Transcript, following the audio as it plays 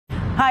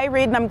Hi,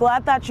 Reed, and I'm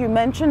glad that you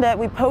mentioned it.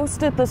 We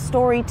posted the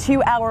story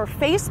to our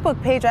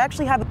Facebook page. I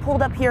actually have it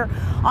pulled up here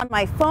on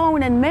my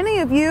phone, and many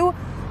of you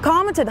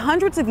commented,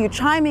 hundreds of you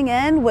chiming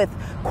in with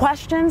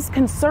questions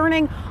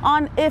concerning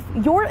on if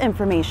your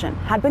information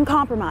had been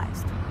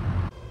compromised.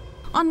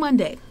 On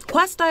Monday,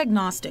 Quest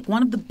Diagnostic,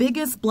 one of the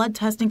biggest blood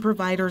testing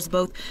providers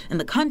both in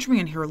the country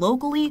and here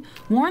locally,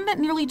 warned that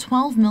nearly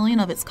 12 million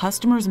of its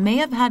customers may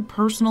have had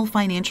personal,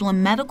 financial,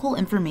 and medical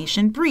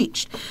information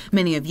breached.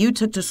 Many of you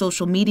took to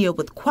social media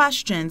with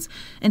questions,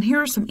 and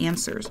here are some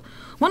answers.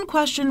 One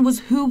question was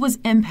who was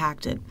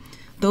impacted?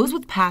 Those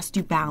with past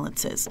due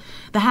balances.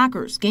 The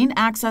hackers gained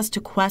access to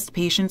Quest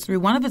patients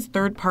through one of its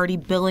third-party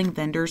billing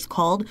vendors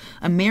called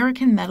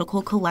American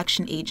Medical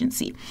Collection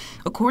Agency.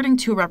 According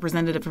to a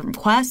representative from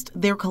Quest,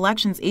 their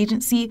collections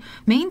agency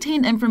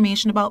maintained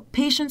information about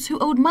patients who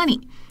owed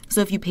money. So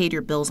if you paid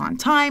your bills on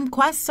time,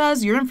 Quest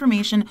says your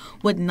information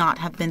would not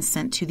have been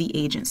sent to the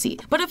agency.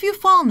 But if you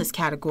fall in this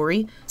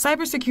category,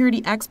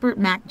 cybersecurity expert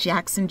Mac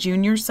Jackson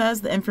Jr.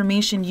 says the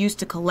information used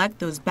to collect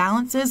those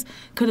balances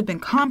could have been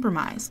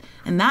compromised,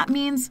 and that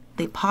means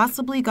they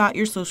possibly got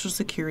your Social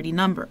Security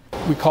number.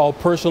 We call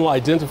personal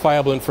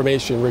identifiable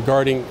information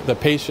regarding the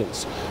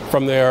patients,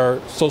 from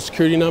their Social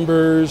Security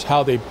numbers,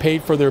 how they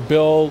paid for their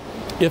bill,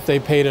 if they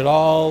paid at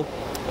all,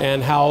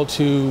 and how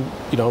to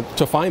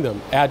find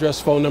them.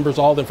 Address, phone numbers,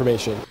 all the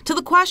information. To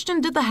the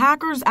question, did the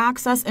hackers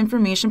access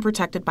information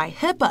protected by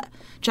HIPAA?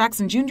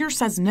 Jackson Jr.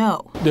 says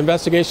no. The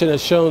investigation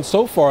has shown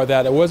so far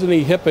that it wasn't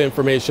any HIPAA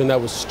information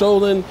that was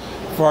stolen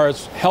as far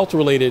as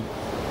health-related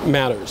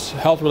matters,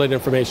 health-related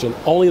information,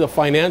 only the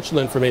financial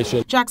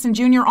information. Jackson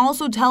Jr.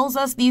 also tells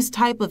us these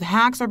type of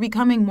hacks are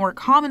becoming more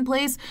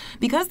commonplace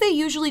because they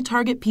usually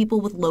target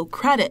people with low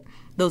credit.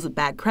 Those with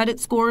bad credit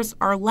scores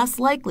are less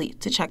likely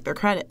to check their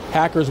credit.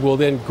 Hackers will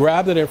then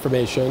grab that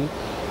information,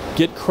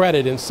 get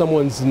credit in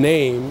someone's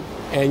name,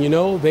 and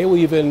they will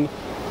even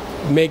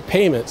make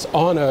payments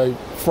on a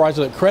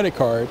fraudulent credit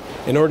card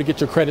in order to get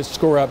your credit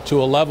score up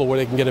to a level where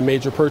they can get a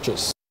major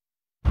purchase.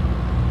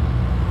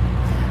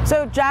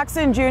 So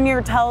Jackson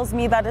Jr. tells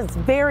me that it's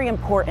very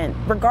important,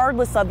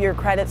 regardless of your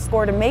credit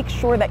score, to make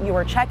sure that you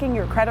are checking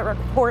your credit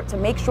report to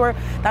make sure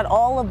that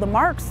all of the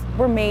marks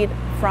were made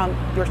from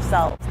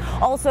yourselves.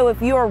 Also,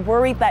 if you are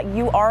worried that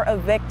you are a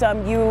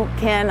victim, you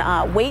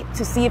can wait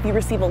to see if you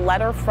receive a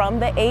letter from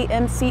the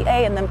AMCA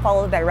and then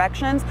follow the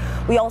directions.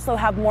 We also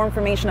have more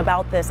information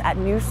about this at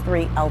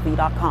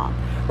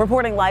news3lv.com.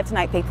 Reporting live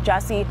tonight, Faith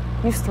Jesse,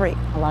 News 3.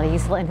 A lot of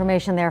useful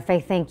information there,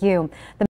 Faith. Thank you.